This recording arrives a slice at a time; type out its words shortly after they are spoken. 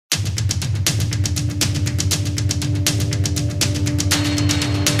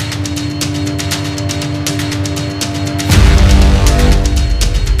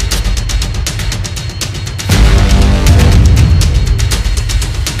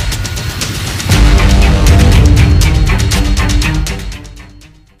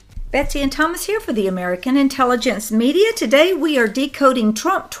Betsy and Thomas here for the American Intelligence Media. Today we are decoding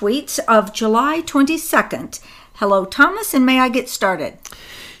Trump tweets of July 22nd. Hello, Thomas, and may I get started?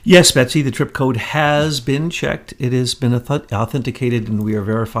 Yes, Betsy, the trip code has been checked. It has been authenticated, and we are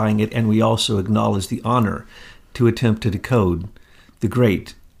verifying it, and we also acknowledge the honor to attempt to decode the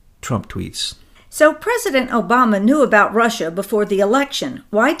great Trump tweets. So President Obama knew about Russia before the election.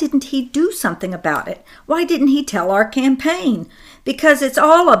 Why didn't he do something about it? Why didn't he tell our campaign? Because it's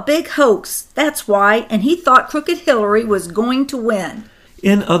all a big hoax. That's why, and he thought crooked Hillary was going to win.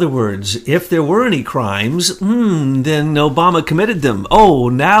 In other words, if there were any crimes, then Obama committed them. Oh,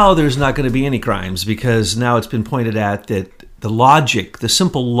 now there's not going to be any crimes because now it's been pointed at that the logic, the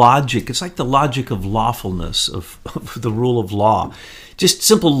simple logic, it's like the logic of lawfulness, of the rule of law. Just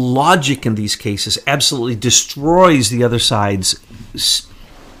simple logic in these cases absolutely destroys the other side's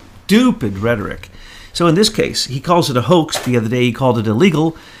stupid rhetoric. So in this case, he calls it a hoax. The other day he called it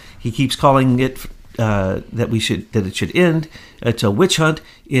illegal. He keeps calling it that it should end. It's a witch hunt.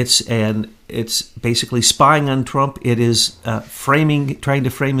 It's basically spying on Trump. It is trying to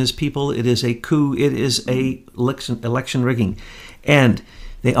frame his people. It is a coup. It is a election rigging. And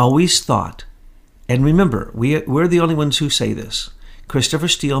they always thought, and remember, we're the only ones who say this. Christopher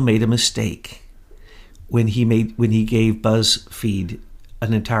Steele made a mistake when he gave BuzzFeed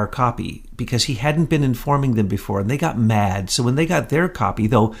an entire copy because he hadn't been informing them before, and they got mad. So when they got their copy,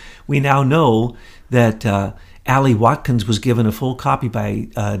 though we now know that Ali Watkins was given a full copy by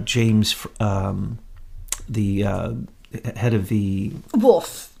James, the head of the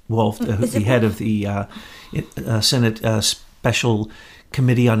Wolf, the head of the Senate Special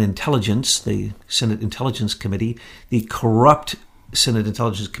Committee on Intelligence, the Senate Intelligence Committee, the corrupt Senate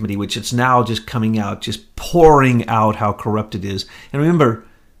Intelligence Committee, which it's now just coming out, just pouring out how corrupt it is. And remember,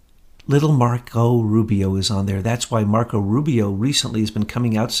 little Marco Rubio is on there. That's why Marco Rubio recently has been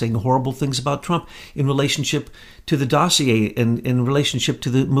coming out saying horrible things about Trump in relationship to the dossier and in relationship to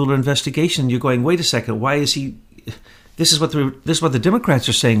the Mueller investigation. You're going, wait a second, why is he... This is what the Democrats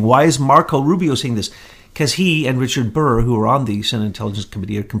are saying. Why is Marco Rubio saying this? Because he and Richard Burr, who are on the Senate Intelligence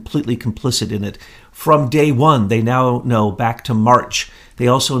Committee, are completely complicit in it from day one. They now know back to March. They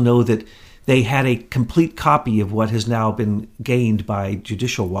also know that they had a complete copy of what has now been gained by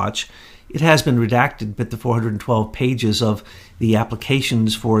Judicial Watch. It has been redacted, but the 412 pages of the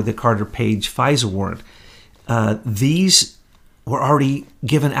applications for the Carter Page FISA warrant, these were already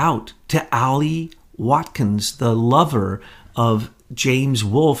given out to Ali Watkins, the lover of James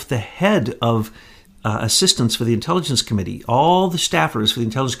Wolf, the head of assistants for the Intelligence Committee. All the staffers for the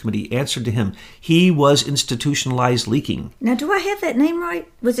Intelligence Committee answered to him. He was institutionalized leaking. Now, do I have that name right?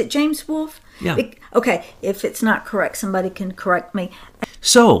 Was it James Wolf? Yeah. Okay, if it's not correct, somebody can correct me.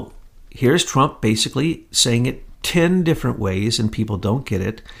 So, here's Trump basically saying it 10 different ways, and people don't get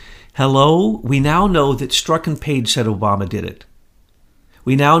it. Hello, we now know that Strzok and Page said Obama did it.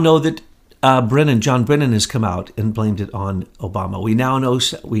 We now know that John Brennan has come out and blamed it on Obama. We now know,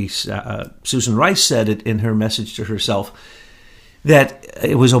 Susan Rice said it in her message to herself, that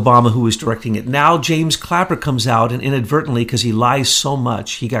it was Obama who was directing it. Now James Clapper comes out and inadvertently, because he lies so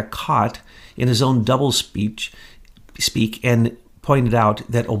much, he got caught in his own double speak and pointed out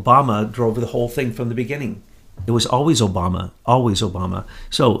that Obama drove the whole thing from the beginning. It was always Obama, always Obama.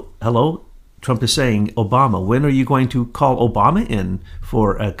 So, hello? Trump is saying, Obama, when are you going to call Obama in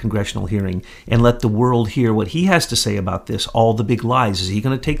for a congressional hearing and let the world hear what he has to say about this, all the big lies? Is he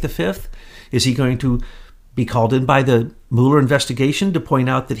going to take the fifth? Is he going to be called in by the Mueller investigation to point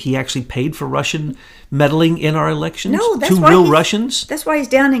out that he actually paid for Russian meddling in our elections? No, that's to why real Russians? That's why he's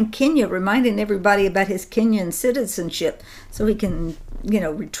down in Kenya reminding everybody about his Kenyan citizenship so he can,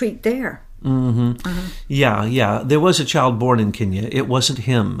 retreat there. Mm-hmm. Uh-huh. Yeah. There was a child born in Kenya. It wasn't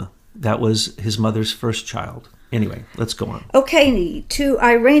him. That was his mother's first child. Anyway, let's go on. Okay, to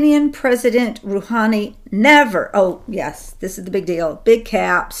Iranian President Rouhani, never, oh yes, this is the big deal, big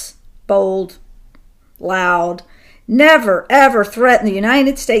caps, bold, loud, never ever threaten the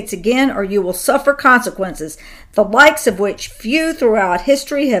United States again or you will suffer consequences, the likes of which few throughout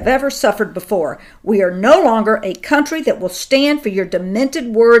history have ever suffered before. We are no longer a country that will stand for your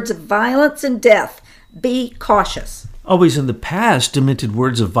demented words of violence and death. Be cautious. Always in the past, demented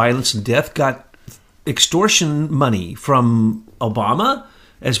words of violence and death got extortion money from Obama.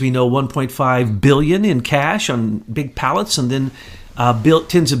 As we know, $1.5 billion in cash on big pallets, and then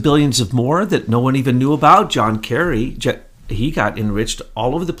tens of billions of more that no one even knew about. John Kerry, he got enriched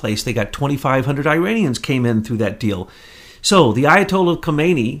all over the place. They got 2,500 Iranians came in through that deal. So the Ayatollah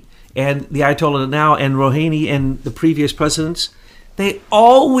Khomeini and the Ayatollah now and Rouhani and the previous presidents, They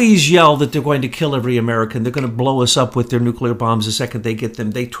always yell that they're going to kill every American. They're going to blow us up with their nuclear bombs the second they get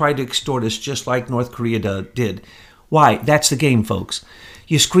them. They try to extort us just like North Korea did. Why? That's the game, folks.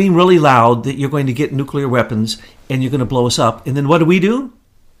 You scream really loud that you're going to get nuclear weapons and you're going to blow us up. And then what do?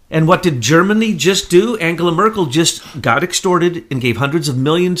 And what did Germany just do? Angela Merkel just got extorted and gave hundreds of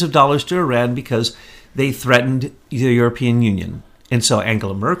millions of dollars to Iran because they threatened the European Union. And so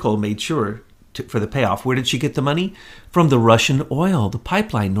Angela Merkel made sure for the payoff. Where did she get the money? From the Russian oil, the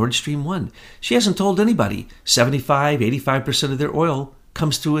pipeline, Nord Stream 1. She hasn't told anybody. 85% of their oil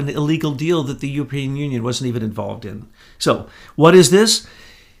comes through an illegal deal that the European Union wasn't even involved in. So what is this?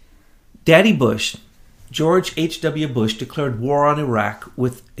 Daddy Bush, George H.W. Bush, declared war on Iraq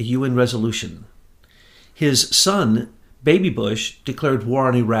with a UN resolution. His son, Baby Bush, declared war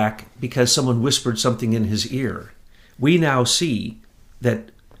on Iraq because someone whispered something in his ear. We now see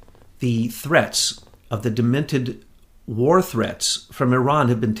that the threats of the demented war threats from Iran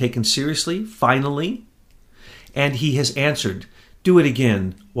have been taken seriously, finally, and he has answered. Do it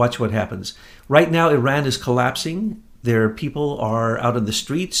again. Watch what happens. Right now, Iran is collapsing. Their people are out in the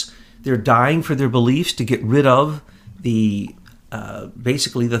streets. They're dying for their beliefs to get rid of the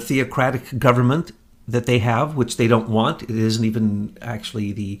basically the theocratic government that they have, which they don't want. It isn't even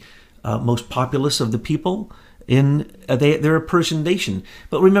actually the most populous of the people. They're a Persian nation.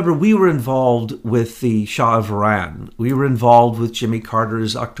 But remember, we were involved with the Shah of Iran. We were involved with Jimmy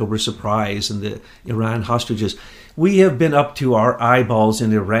Carter's October surprise and the Iran hostages. We have been up to our eyeballs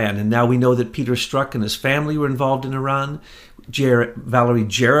in Iran, and now we know that Peter Strzok and his family were involved in Iran. Valerie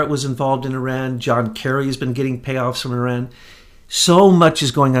Jarrett was involved in Iran. John Kerry has been getting payoffs from Iran. So much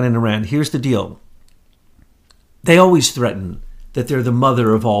is going on in Iran. Here's the deal. They always threaten that they're the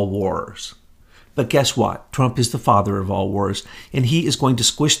mother of all wars. But guess what? Trump is the father of all wars, and he is going to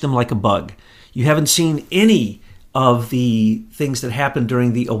squish them like a bug. You haven't seen any of the things that happened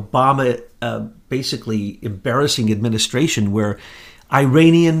during the Obama basically embarrassing administration where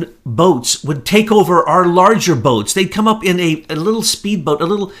Iranian boats would take over our larger boats. They'd come up in a little speedboat,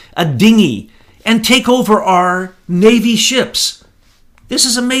 a dinghy, and take over our Navy ships. This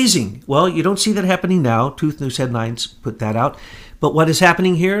is amazing. Well, you don't see that happening now. Truth News Headlines put that out. But what is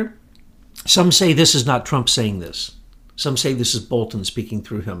happening here? Some say this is not Trump saying this. Some say this is Bolton speaking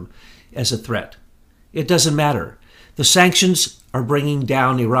through him as a threat. It doesn't matter. The sanctions are bringing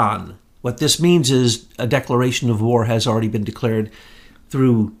down Iran. What this means is a declaration of war has already been declared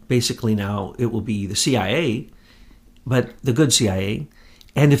through, basically now, it will be the CIA, but the good CIA.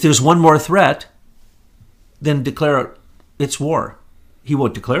 And if there's one more threat, then declare it's war. He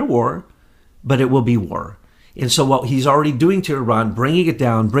won't declare war, but it will be war. And so what he's already doing to Iran, bringing it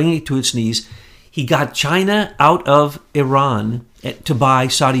down, bringing it to its knees, he got China out of Iran to buy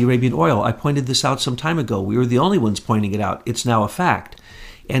Saudi Arabian oil. I pointed this out some time ago. We were the only ones pointing it out. It's now a fact.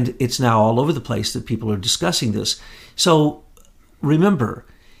 And it's now all over the place that people are discussing this. So remember,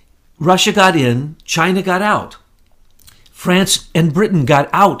 Russia got in, China got out. France and Britain got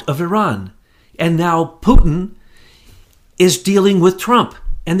out of Iran. And now Putin is dealing with Trump.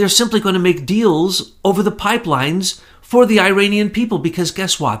 And they're simply going to make deals over the pipelines for the Iranian people. Because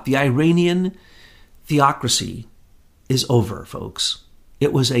guess what? The Iranian theocracy is over, folks.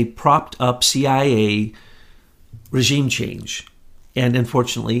 It was a propped up CIA regime change. And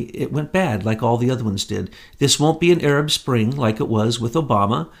unfortunately, it went bad like all the other ones did. This won't be an Arab Spring like it was with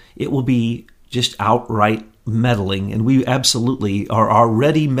Obama. It will be just outright meddling. And we absolutely are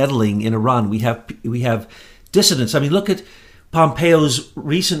already meddling in Iran. We have dissidents. I mean, look at Pompeo's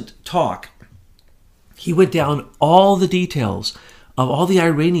recent talk. He went down all the details of all the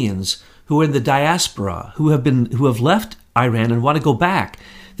Iranians who are in the diaspora, who have left Iran and want to go back.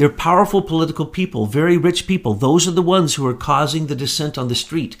 They're powerful political people, very rich people. Those are the ones who are causing the dissent on the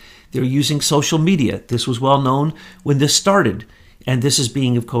street. They're using social media. This was well known when this started. And this is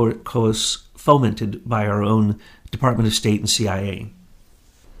being, of course, fomented by our own Department of State and CIA.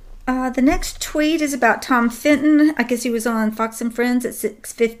 The next tweet is about Tom Fenton. I guess he was on Fox and Friends at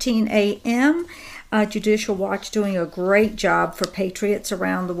 6:15 a.m. Judicial Watch doing a great job for patriots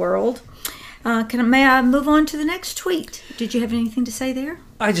around the world. May I move on to the next tweet? Did you have anything to say there?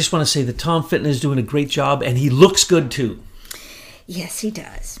 I just want to say that Tom Fenton is doing a great job, and he looks good too. Yes, he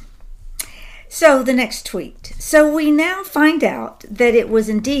does. So the next tweet. So we now find out that it was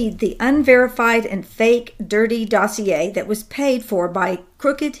indeed the unverified and fake dirty dossier that was paid for by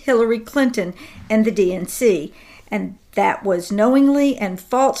crooked Hillary Clinton and the DNC, and that was knowingly and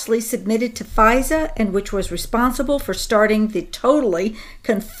falsely submitted to FISA, and which was responsible for starting the totally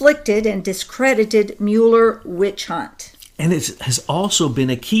conflicted and discredited Mueller witch hunt. And it has also been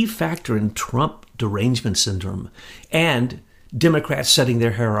a key factor in Trump derangement syndrome and Democrats setting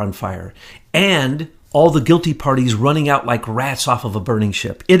their hair on fire, and all the guilty parties running out like rats off of a burning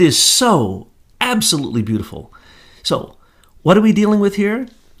ship. It is so absolutely beautiful. So, what are we dealing with here?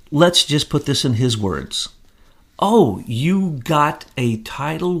 Let's just put this in his words. Oh, you got a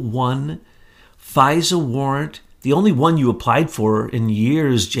Title I FISA warrant, the only one you applied for in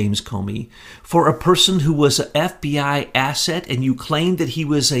years, James Comey, for a person who was an FBI asset, and you claimed that he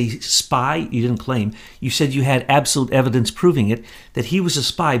was a spy. You didn't claim. You said you had absolute evidence proving it, that he was a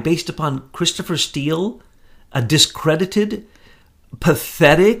spy based upon Christopher Steele, a discredited,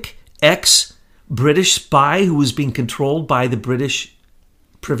 pathetic ex-British spy who was being controlled by the British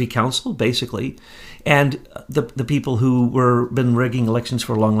Privy Council, basically, and the people who were been rigging elections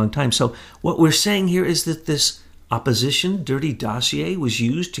for a long, long time. So what we're saying here is that this opposition dirty dossier was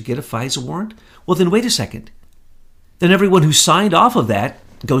used to get a FISA warrant? Well, then wait a second. Then everyone who signed off of that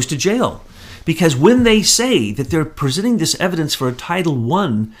goes to jail. Because when they say that they're presenting this evidence for a Title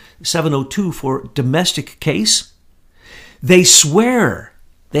I 702 for domestic case, they swear.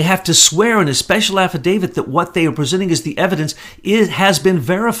 They have to swear in a special affidavit that what they are presenting as the evidence has been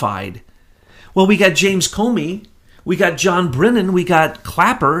verified. Well, we got James Comey, we got John Brennan, we got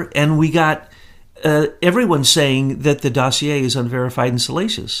Clapper, and we got everyone saying that the dossier is unverified and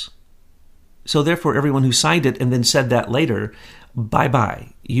salacious. So therefore, everyone who signed it and then said that later,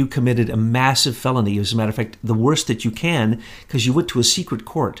 bye-bye. You committed a massive felony. As a matter of fact, the worst that you can, because you went to a secret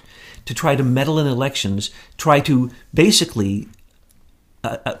court to try to meddle in elections, try to basically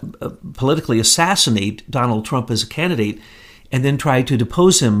politically assassinate Donald Trump as a candidate, and then try to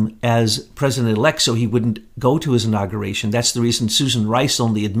depose him as president-elect so he wouldn't go to his inauguration. That's the reason Susan Rice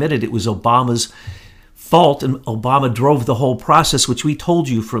only admitted it was Obama's fault, and Obama drove the whole process, which we told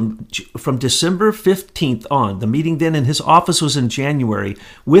you from December 15th on. The meeting then in his office was in January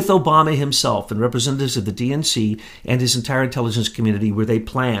with Obama himself and representatives of the DNC and his entire intelligence community, where they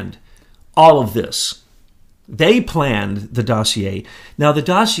planned all of this. They planned the dossier. Now, the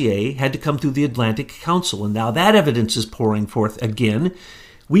dossier had to come through the Atlantic Council, and now that evidence is pouring forth again.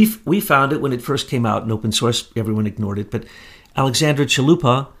 We found it when it first came out in open source. Everyone ignored it, but Alexandra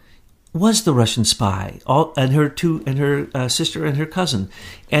Chalupa was the Russian spy, and her sister and her cousin.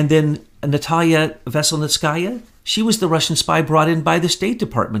 And then Natalia Veselnitskaya, she was the Russian spy brought in by the State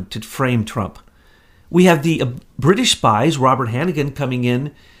Department to frame Trump. We have the British spies, Robert Hannigan, coming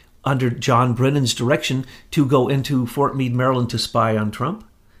in under John Brennan's direction to go into Fort Meade, Maryland to spy on Trump.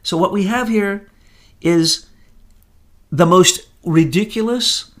 So what we have here is the most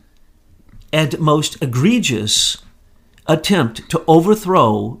ridiculous and most egregious attempt to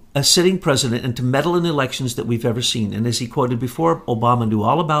overthrow a sitting president and to meddle in elections that we've ever seen. And as he quoted before, Obama knew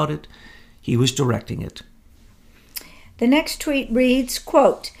all about it. He was directing it. The next tweet reads,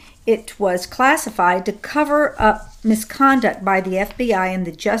 quote, "It was classified to cover up misconduct by the FBI and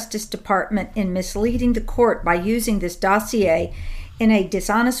the Justice Department in misleading the court by using this dossier in a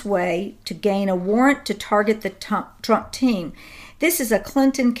dishonest way to gain a warrant to target the Trump team. This is a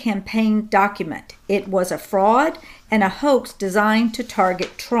Clinton campaign document. It was a fraud and a hoax designed to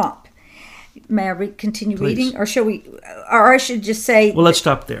target Trump." May I continue Please. reading? Or shall we? Or I should just say... Well, let's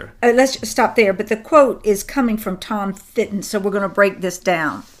stop there. Let's stop there. But the quote is coming from Tom Fitton, so we're going to break this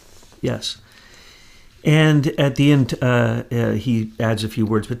down. Yes. And at the end, he adds a few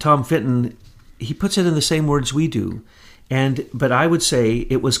words. But Tom Fitton, he puts it in the same words we do. But I would say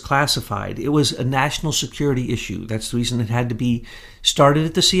it was classified. It was a national security issue. That's the reason it had to be started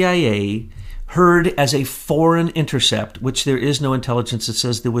at the CIA, heard as a foreign intercept, which there is no intelligence that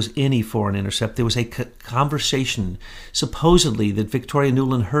says there was any foreign intercept. There was a conversation, supposedly, that Victoria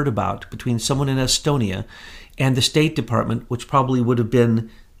Nuland heard about between someone in Estonia and the State Department, which probably would have been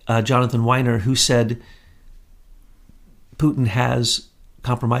Jonathan Weiner, who said Putin has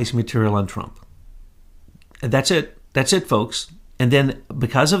compromising material on Trump. And that's it. That's it, folks. And then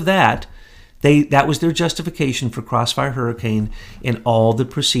because of that, that was their justification for Crossfire Hurricane and all that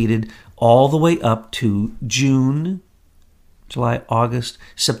proceeded all the way up to June, July, August,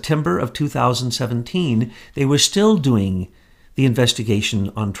 September of 2017. They were still doing the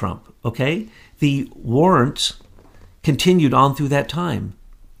investigation on Trump, okay? The warrants continued on through that time,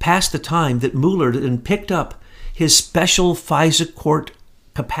 past the time that Mueller then picked up his special FISA court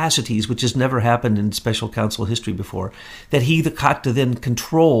capacities, which has never happened in special counsel history before, that he got to then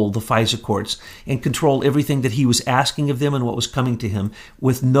control the FISA courts and control everything that he was asking of them and what was coming to him,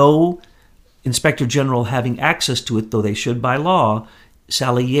 with no inspector general having access to it, though they should by law.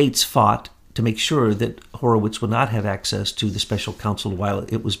 Sally Yates fought to make sure that Horowitz would not have access to the special counsel while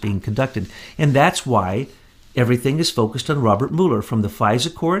it was being conducted. And that's why everything is focused on Robert Mueller, from the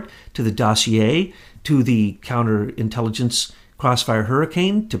FISA court to the dossier to the counterintelligence crossfire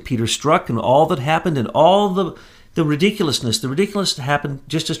hurricane, to Peter Strzok and all that happened, and all the ridiculousness. The ridiculousness happened,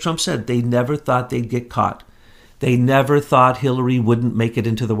 just as Trump said. They never thought they'd get caught. They never thought Hillary wouldn't make it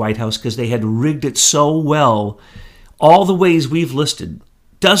into the White House because they had rigged it so well. All the ways we've listed,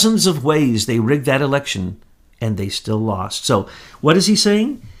 dozens of ways they rigged that election, and they still lost. So what is he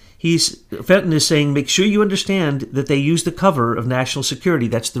saying? Fenton is saying, make sure you understand that they use the cover of national security.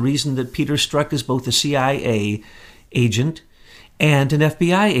 That's the reason that Peter Strzok is both a CIA agent and an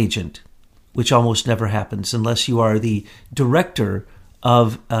FBI agent, which almost never happens unless you are the director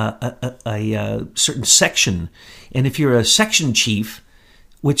of a certain section. And if you're a section chief,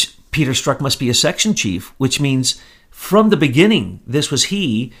 which Peter Strzok must be a section chief, which means from the beginning, this was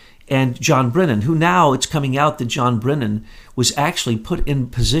he and John Brennan, who now it's coming out that John Brennan was actually put in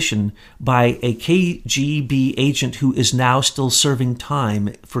position by a KGB agent who is now still serving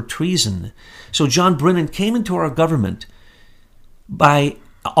time for treason. So John Brennan came into our government by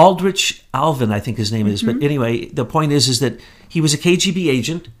Aldrich Alvin, I think his name is. But anyway, the point is that he was a KGB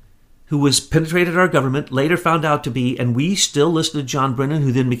agent who was penetrated our government, later found out to be, and we still listen to John Brennan,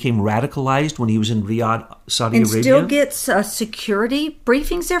 who then became radicalized when he was in Riyadh, Saudi Arabia. And still gets security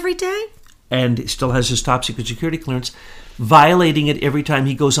briefings every day? And still has his top secret security clearance, violating it every time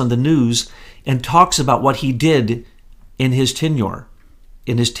he goes on the news and talks about what he did in his tenure.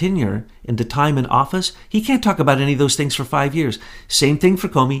 In the time in office, he can't talk about any of those things for 5 years. Same thing for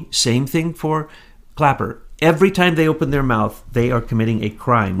Comey, same thing for Clapper. Every time they open their mouth, they are committing a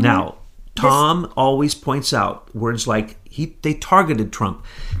crime. Now, Tom always points out words like they targeted Trump.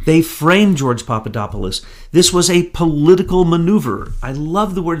 They framed George Papadopoulos. This was a political maneuver. I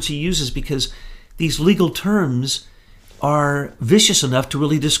love the words he uses because these legal terms are vicious enough to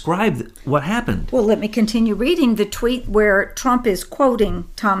really describe what happened. Well, let me continue reading the tweet where Trump is quoting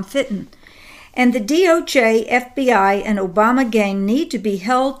Tom Fitton. And the DOJ, FBI, and Obama gang need to be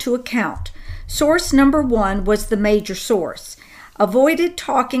held to account. Source number one was the major source. Avoided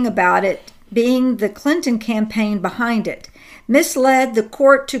talking about it being the Clinton campaign behind it. Misled the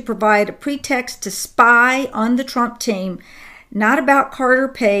court to provide a pretext to spy on the Trump team. Not about Carter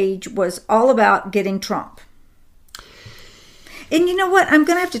Page, was all about getting Trump. And you know what? I'm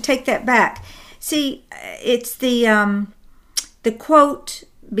going to have to take that back. See, it's the quote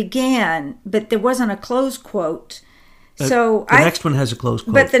began, but there wasn't a close quote. So the next one has a close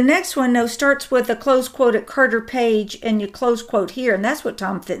quote. But the next one, though, starts with a close quote at Carter Page and you close quote here, and that's what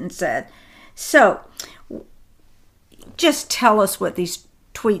Tom Fitton said. So just tell us what these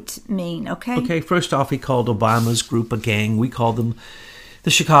tweets mean, okay? Okay, first off, he called Obama's group a gang. We call them the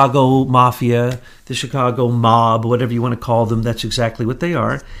Chicago Mafia, the Chicago Mob, whatever you want to call them. That's exactly what they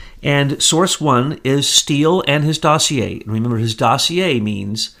are. And source one is Steele and his dossier. And remember, his dossier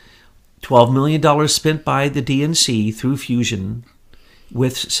means $12 million spent by the DNC through Fusion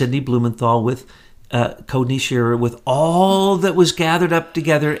with Sidney Blumenthal, with Courtney Shearer, with all that was gathered up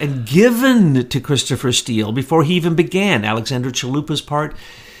together and given to Christopher Steele before he even began. Alexander Chalupa's part,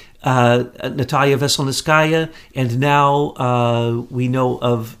 Natalia Veselnitskaya, and now we know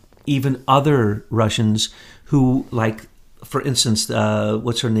of even other Russians who, like, for instance,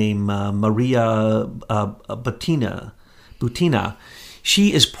 what's her name? Maria Butina.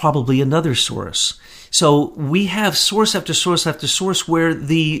 She is probably another source. So we have source after source after source where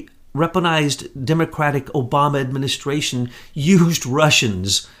the weaponized Democratic Obama administration used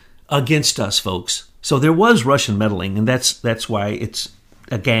Russians against us, folks. So there was Russian meddling, and that's why it's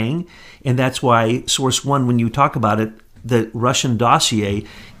a gang, and that's why source one, when you talk about it, the Russian dossier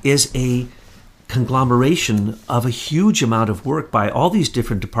is a conglomeration of a huge amount of work by all these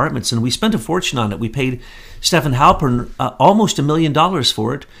different departments, and we spent a fortune on it. We paid Stephen Halpern almost $1 million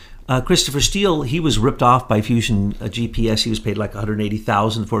for it. Christopher Steele, he was ripped off by Fusion GPS. He was paid like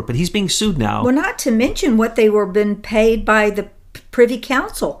 $180,000 for it, but he's being sued now. Well, not to mention what they were being paid by the Privy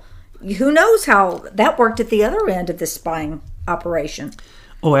Council. Who knows how that worked at the other end of the spying operation?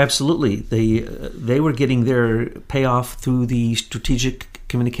 Oh, absolutely. They were getting their payoff through the Strategic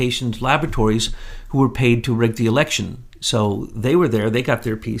Communications Laboratories, who were paid to rig the election. So they were there. They got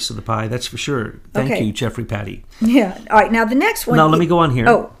their piece of the pie. That's for sure. Thank you, Jeffrey Patty. Yeah. All right. Now the next one. Now let me go on here.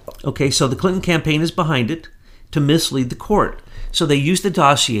 Oh. Okay. So the Clinton campaign is behind it to mislead the court. So they used the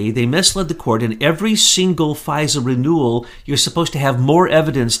dossier. They misled the court. In every single FISA renewal, you're supposed to have more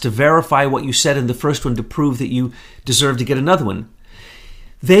evidence to verify what you said in the first one to prove that you deserve to get another one.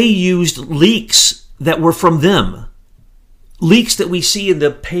 They used leaks that were from them. Leaks that we see in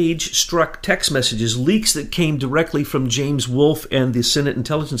the Page-Strzok text messages, leaks that came directly from James Wolfe and the Senate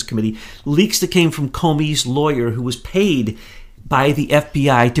Intelligence Committee, leaks that came from Comey's lawyer, who was paid by the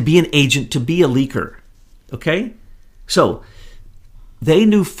FBI to be an agent, to be a leaker. Okay? So they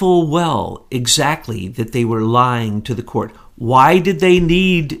knew full well exactly that they were lying to the court. Why did they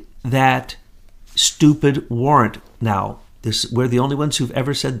need that stupid warrant? Now, we're the only ones who've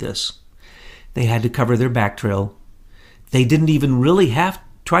ever said this. They had to cover their back trail. They didn't even really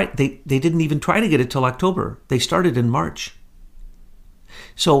they didn't even try to get it till October. They started in March.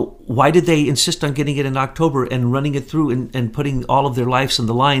 So why did they insist on getting it in October and running it through and putting all of their lives on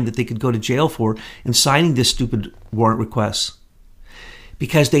the line that they could go to jail for and signing this stupid warrant request?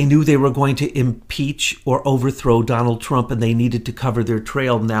 Because they knew they were going to impeach or overthrow Donald Trump, and they needed to cover their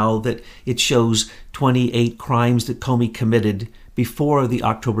trail now that it shows 28 crimes that Comey committed before the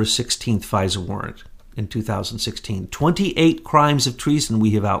October 16th FISA warrant in 2016. 28 crimes of treason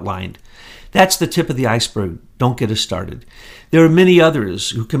we have outlined. That's the tip of the iceberg. Don't get us started. There are many others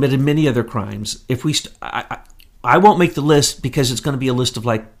who committed many other crimes. I won't make the list because it's going to be a list of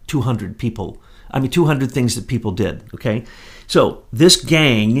like 200 people. 200 things that people did, okay? So this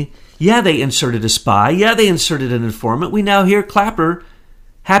gang, they inserted a spy. They inserted an informant. We now hear Clapper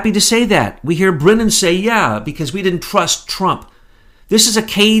happy to say that. We hear Brennan say, because we didn't trust Trump. This is a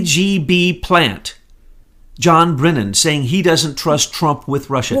KGB plant. John Brennan saying he doesn't trust Trump with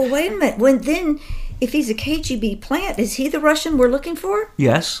Russia. Well, wait a minute. If he's a KGB plant, is he the Russian we're looking for?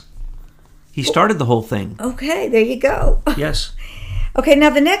 Yes. He started the whole thing. Okay, there you go. Yes. Okay, now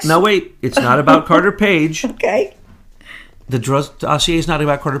the next... Now wait, it's not about Carter Page. Okay. The dossier is not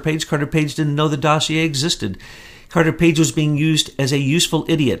about Carter Page. Carter Page didn't know the dossier existed. Carter Page was being used as a useful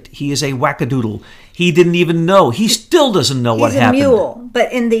idiot. He is a wackadoodle. He didn't even know. He still doesn't know what happened. He's a mule,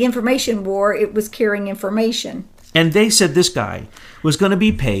 but in the information war, it was carrying information. And they said this guy was going to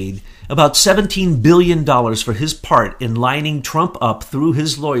be paid about $17 billion for his part in lining Trump up through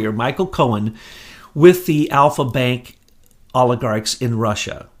his lawyer, Michael Cohen, with the Alpha Bank oligarchs in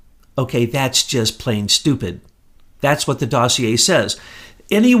Russia. Okay, that's just plain stupid. That's what the dossier says.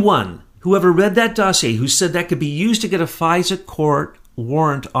 Anyone who ever read that dossier who said that could be used to get a FISA court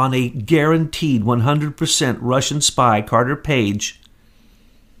warrant on a guaranteed 100% Russian spy, Carter Page,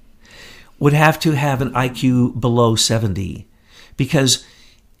 would have to have an IQ below 70, because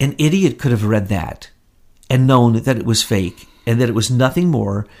an idiot could have read that and known that it was fake and that it was nothing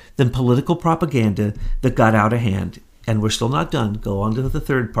more than political propaganda that got out of hand. And we're still not done. Go on to the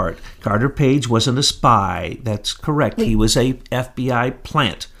third part. Carter Page wasn't a spy. That's correct. He was a FBI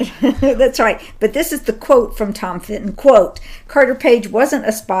plant. That's right. But this is the quote from Tom Fitton. Quote, Carter Page wasn't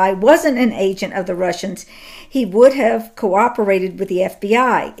a spy, wasn't an agent of the Russians. He would have cooperated with the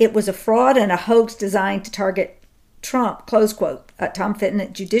FBI. It was a fraud and a hoax designed to target Trump, close quote. Tom Fitton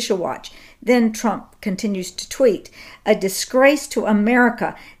at Judicial Watch. Then Trump continues to tweet, a disgrace to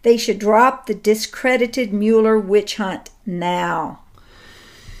America. They should drop the discredited Mueller witch hunt now.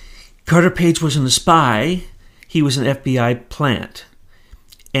 Carter Page wasn't a spy. He was an FBI plant.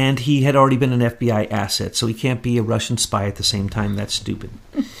 And he had already been an FBI asset, so he can't be a Russian spy at the same time. That's stupid.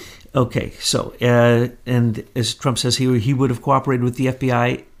 Okay, so, and as Trump says, he would have cooperated with the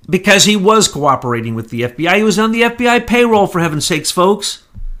FBI because he was cooperating with the FBI. He was on the FBI payroll, for heaven's sakes, folks.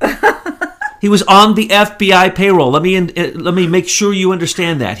 He was on the FBI payroll. Let me make sure you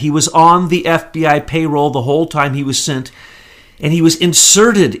understand that. He was on the FBI payroll the whole time he was sent, and he was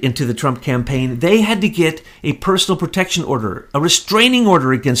inserted into the Trump campaign. They had to get a personal protection order, a restraining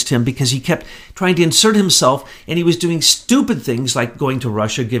order against him because he kept trying to insert himself, and he was doing stupid things like going to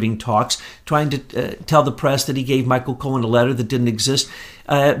Russia, giving talks, trying to tell the press that he gave Michael Cohen a letter that didn't exist,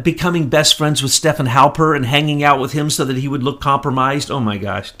 becoming best friends with Stephen Halper and hanging out with him so that he would look compromised. Oh my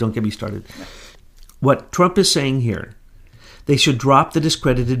gosh, don't get me started. What Trump is saying here, they should drop the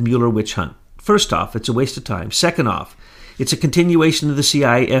discredited Mueller witch hunt. First off, it's a waste of time. Second off, it's a continuation of the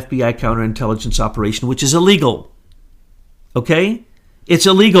CIA FBI counterintelligence operation, which is illegal. Okay? It's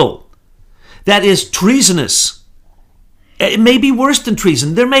illegal. That is treasonous. It may be worse than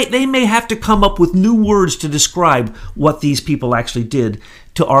treason. They may have to come up with new words to describe what these people actually did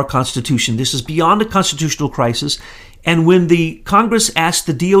to our Constitution. This is beyond a constitutional crisis. And when the Congress asks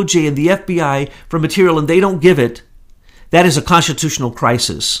the DOJ and the FBI for material and they don't give it, that is a constitutional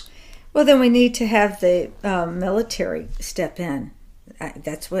crisis. Well, then we need to have the military step in.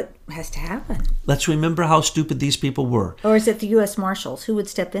 That's what has to happen. Let's remember how stupid these people were. Or is it the U.S. Marshals? Who would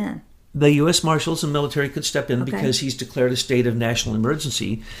step in? The U.S. Marshals and military could step in because he's declared a state of national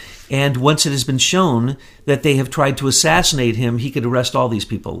emergency. And once it has been shown that they have tried to assassinate him, he could arrest all these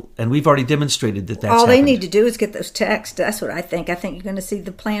people. And we've already demonstrated that that's all happened. They need to do is get those texts. That's what I think. I think you're going to see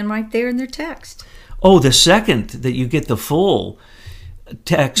the plan right there in their text. Oh, the second that you get the full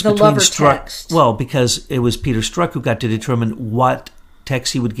text the between Lover Strzok. Text. Well, because it was Peter Strzok who got to determine what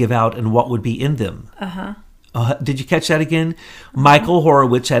texts he would give out and what would be in them. Did you catch that again? Michael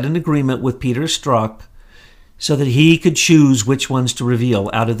Horowitz had an agreement with Peter Strzok so that he could choose which ones to reveal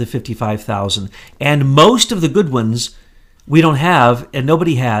out of the 55,000. And most of the good ones we don't have, and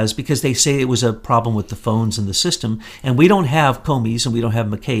nobody has, because they say it was a problem with the phones and the system. And we don't have Comeys, and we don't have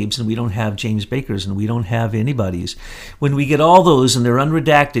McCabe's, and we don't have James Baker's, and we don't have anybody's. When we get all those and they're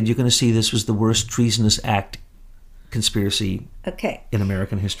unredacted, you're going to see this was the worst treasonous act conspiracy in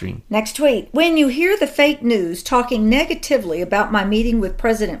American history. Next tweet. When you hear the fake news talking negatively about my meeting with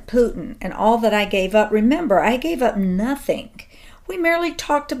President Putin and all that I gave up, remember, I gave up nothing. We merely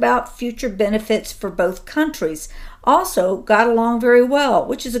talked about future benefits for both countries. Also got along very well,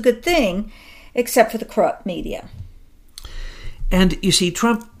 which is a good thing, except for the corrupt media. And you see,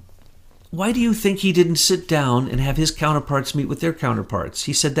 Trump, why do you think he didn't sit down and have his counterparts meet with their counterparts?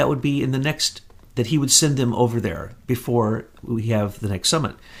 He said that would be in the next, that he would send them over there before we have the next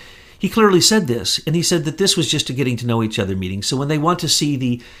summit. He clearly said this, and he said that this was just a getting to know each other meeting. So when they want to see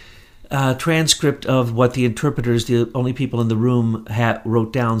the transcript of what the interpreters, the only people in the room,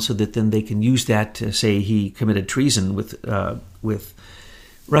 wrote down, so that then they can use that to say he committed treason with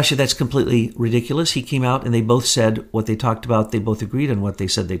Russia, that's completely ridiculous. He came out and they both said what they talked about. They both agreed on what they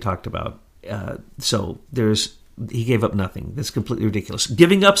said they talked about. He gave up nothing. That's completely ridiculous.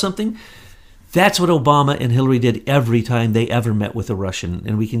 Giving up something, that's what Obama and Hillary did every time they ever met with a Russian.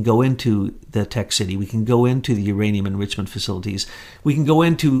 And we can go into the tech city. We can go into the uranium enrichment facilities. We can go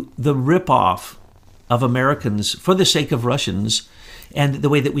into the ripoff of Americans for the sake of Russians, and the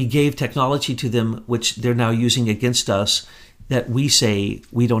way that we gave technology to them, which they're now using against us, that we say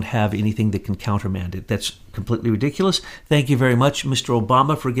we don't have anything that can countermand it. That's completely ridiculous. Thank you very much, Mr.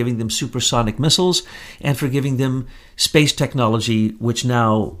 Obama, for giving them supersonic missiles and for giving them space technology, which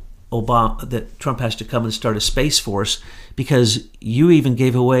now that Trump has to come and start a space force, because you even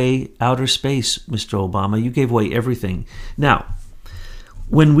gave away outer space, Mr. Obama. You gave away everything. Now,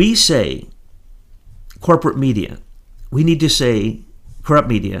 when we say corporate media, we need to say corrupt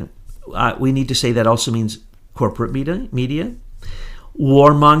media. We need to say that also means corporate media,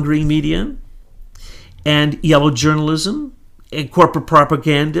 warmongering media, and yellow journalism, and corporate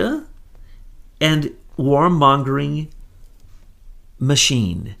propaganda, and warmongering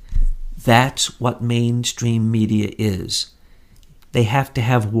machine. That's what mainstream media is. They have to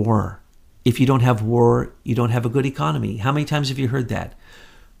have war. If you don't have war, you don't have a good economy. How many times have you heard that?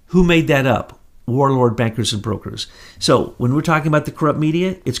 Who made that up? Warlord bankers and brokers. So when we're talking about the corrupt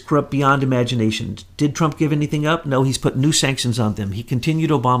media, it's corrupt beyond imagination. Did Trump give anything up? No, he's put new sanctions on them. He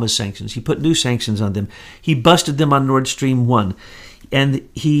continued Obama's sanctions. He put new sanctions on them. He busted them on Nord Stream 1. And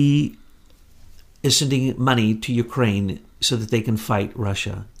he is sending money to Ukraine so that they can fight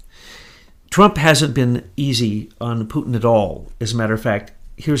Russia. Trump hasn't been easy on Putin at all. As a matter of fact,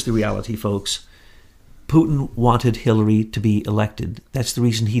 here's the reality, folks. Putin wanted Hillary to be elected. That's the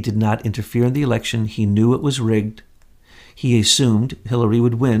reason he did not interfere in the election. He knew it was rigged. He assumed Hillary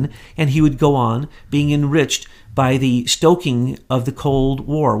would win, and he would go on being enriched by the stoking of the Cold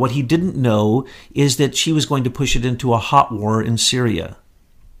War. What he didn't know is that she was going to push it into a hot war in Syria.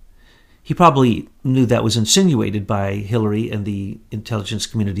 He probably knew that was insinuated by Hillary and the intelligence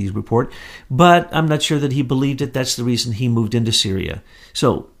community's report, but I'm not sure that he believed it. That's the reason he moved into Syria.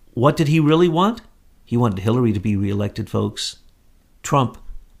 So what did he really want? He wanted Hillary to be reelected, folks. Trump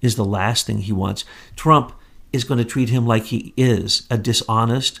is the last thing he wants. Trump is going to treat him like he is a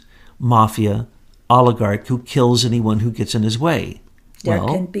dishonest mafia oligarch who kills anyone who gets in his way. There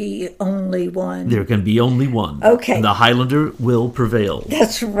can be only one. There can be only one. Okay. And the Highlander will prevail.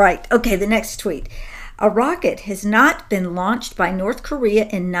 That's right. Okay, the next tweet. A rocket has not been launched by North Korea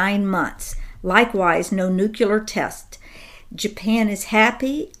in 9 months. Likewise, no nuclear test. Japan is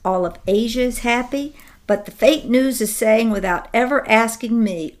happy. All of Asia is happy. But the fake news is saying, without ever asking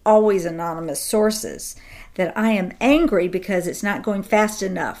me, always anonymous sources, that I am angry because it's not going fast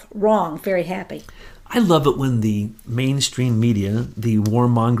enough. Wrong. Very happy. I love it when the mainstream media, the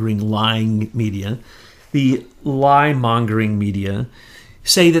warmongering, lying media, the lie-mongering media,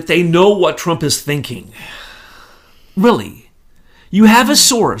 say that they know what Trump is thinking. Really? You have a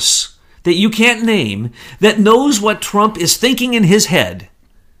source that you can't name that knows what Trump is thinking in his head,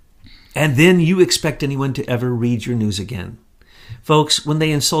 and then you expect anyone to ever read your news again. Folks, when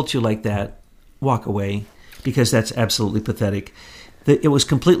they insult you like that, walk away, because that's absolutely pathetic. It was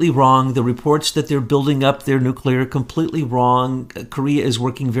completely wrong. The reports that they're building up their nuclear, completely wrong. Korea is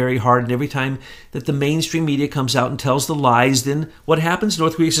working very hard, and every time that the mainstream media comes out and tells the lies, then what happens?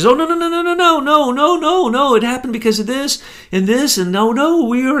 North Korea says, oh, no, it happened because of this, and no,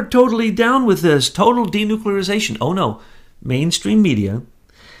 we are totally down with this, total denuclearization. Oh, no, mainstream media,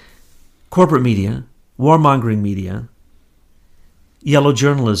 corporate media, warmongering media, yellow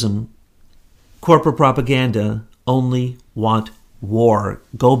journalism, corporate propaganda only want war.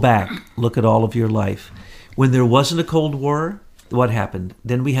 Go back, look at all of your life. When there wasn't a Cold War, what happened?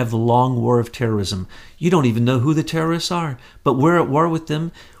 Then we have the long war of terrorism. You don't even know who the terrorists are, but we're at war with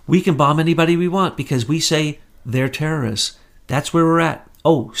them. We can bomb anybody we want because we say they're terrorists. That's where we're at.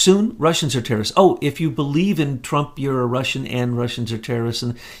 Oh, soon Russians are terrorists. Oh, if you believe in Trump, you're a Russian and Russians are terrorists.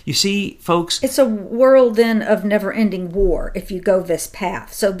 And you see, folks, it's a world then of never-ending war if you go this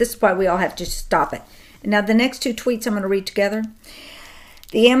path. So this is why we all have to stop it. Now, the next two tweets I'm going to read together.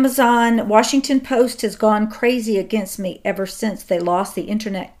 The Amazon Washington Post has gone crazy against me ever since they lost the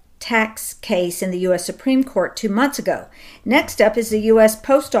internet tax case in the U.S. Supreme Court 2 months ago. Next up is the U.S.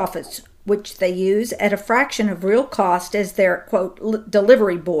 Post Office, which they use at a fraction of real cost as their, quote,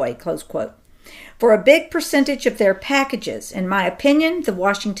 delivery boy, close quote, for a big percentage of their packages. In my opinion, the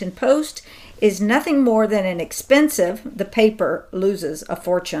Washington Post is nothing more than an expensive, the paper loses a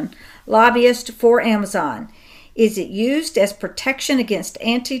fortune, lobbyist for Amazon. Is it used as protection against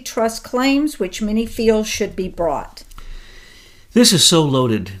antitrust claims, which many feel should be brought? This is so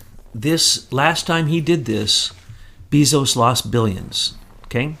loaded. This last time he did this, Bezos lost billions.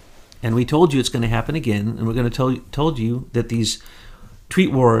 Okay? And we told you it's going to happen again, and we're going to told you that these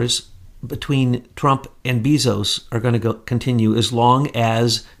tweet wars between Trump and Bezos are going to continue as long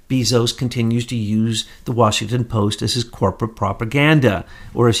as Bezos continues to use the Washington Post as his corporate propaganda,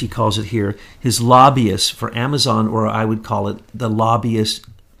 or as he calls it here, his lobbyist for Amazon, or I would call it the lobbyist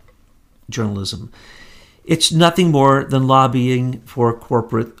journalism. It's nothing more than lobbying for a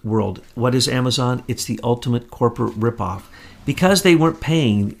corporate world. What is Amazon? It's the ultimate corporate ripoff. Because they weren't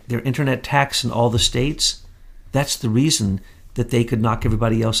paying their internet tax in all the states, that's the reason that they could knock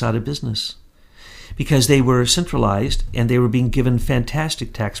everybody else out of business. Because they were centralized and they were being given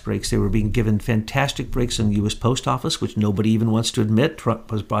fantastic tax breaks. They were being given fantastic breaks in the U.S. Post Office, which nobody even wants to admit. Trump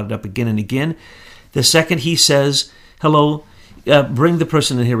has brought it up again and again. The second he says, hello, bring the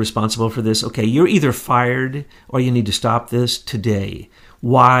person in here responsible for this. Okay, you're either fired or you need to stop this today.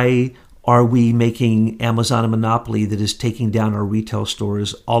 Why are we making Amazon a monopoly that is taking down our retail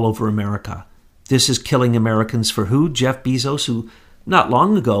stores all over America? This is killing Americans for who? Jeff Bezos, who not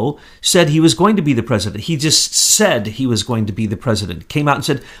long ago said he was going to be the president. He just said he was going to be the president. Came out and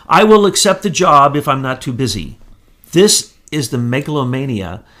said, I will accept the job if I'm not too busy. This is the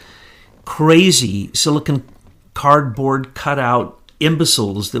megalomania, crazy silicon cardboard cutout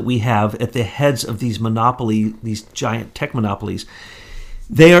imbeciles that we have at the heads of these these giant tech monopolies.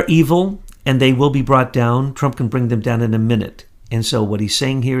 They are evil, and they will be brought down. Trump can bring them down in a minute. And so what he's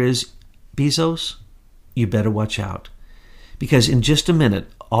saying here is, Bezos, you better watch out. Because in just a minute,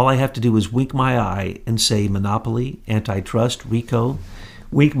 all I have to do is wink my eye and say monopoly, antitrust, RICO,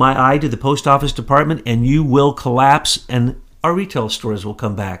 wink my eye to the post office department, and you will collapse, and our retail stores will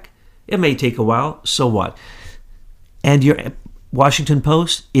come back. It may take a while, so what? And your Washington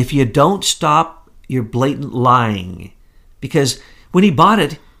Post, if you don't stop your blatant lying, because when he bought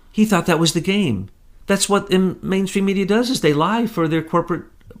it, he thought that was the game. That's what the mainstream media does, is they lie for their corporate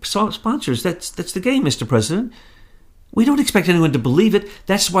sponsors. That's the game, Mr. President. We don't expect anyone to believe it.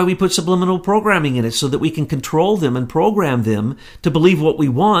 That's why we put subliminal programming in it, so that we can control them and program them to believe what we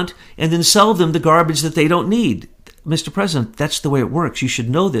want and then sell them the garbage that they don't need. Mr. President, that's the way it works. You should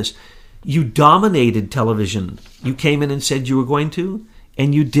know this. You dominated television. You came in and said you were going to,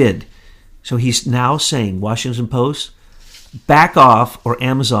 and you did. So he's now saying, Washington Post, back off or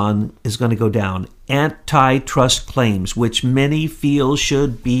Amazon is going to go down. Antitrust claims, which many feel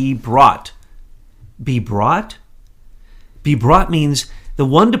should be brought. Be brought? Be brought means the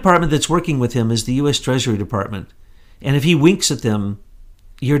one department that's working with him is the U.S. Treasury Department. And if he winks at them,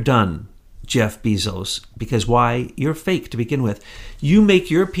 you're done, Jeff Bezos. Because why? You're fake to begin with. You make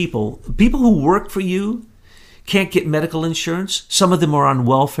your people who work for you, can't get medical insurance. Some of them are on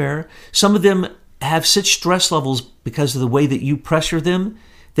welfare. Some of them have such stress levels because of the way that you pressure them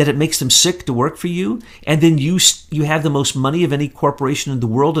that it makes them sick to work for you. And then you have the most money of any corporation in the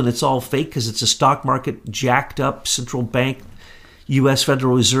world, and it's all fake because it's a stock market jacked up central bank, U.S.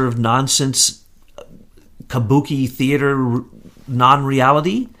 Federal Reserve nonsense, kabuki theater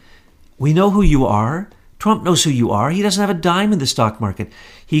non-reality. We know who you are. Trump knows who you are. He doesn't have a dime in the stock market.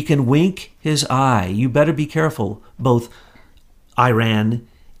 He can wink his eye. You better be careful, both Iran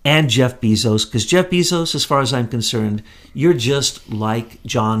and Jeff Bezos, because Jeff Bezos, as far as I'm concerned, you're just like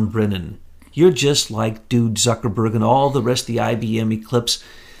John Brennan. You're just like Dude Zuckerberg and all the rest of the IBM Eclipse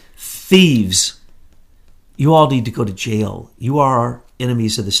thieves. You all need to go to jail. You are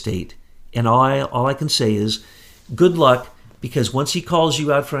enemies of the state. And all I can say is, good luck because once he calls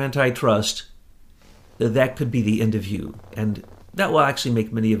you out for antitrust, that could be the end of you. And that will actually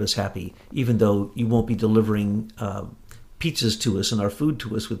make many of us happy, even though you won't be delivering pizzas to us and our food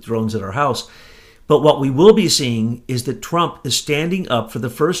to us with drones at our house. But what we will be seeing is that Trump is standing up for the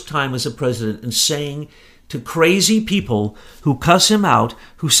first time as a president and saying to crazy people who cuss him out,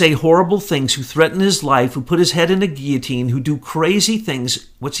 who say horrible things, who threaten his life, who put his head in a guillotine, who do crazy things,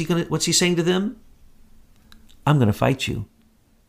 what's he saying to them? I'm going to fight you.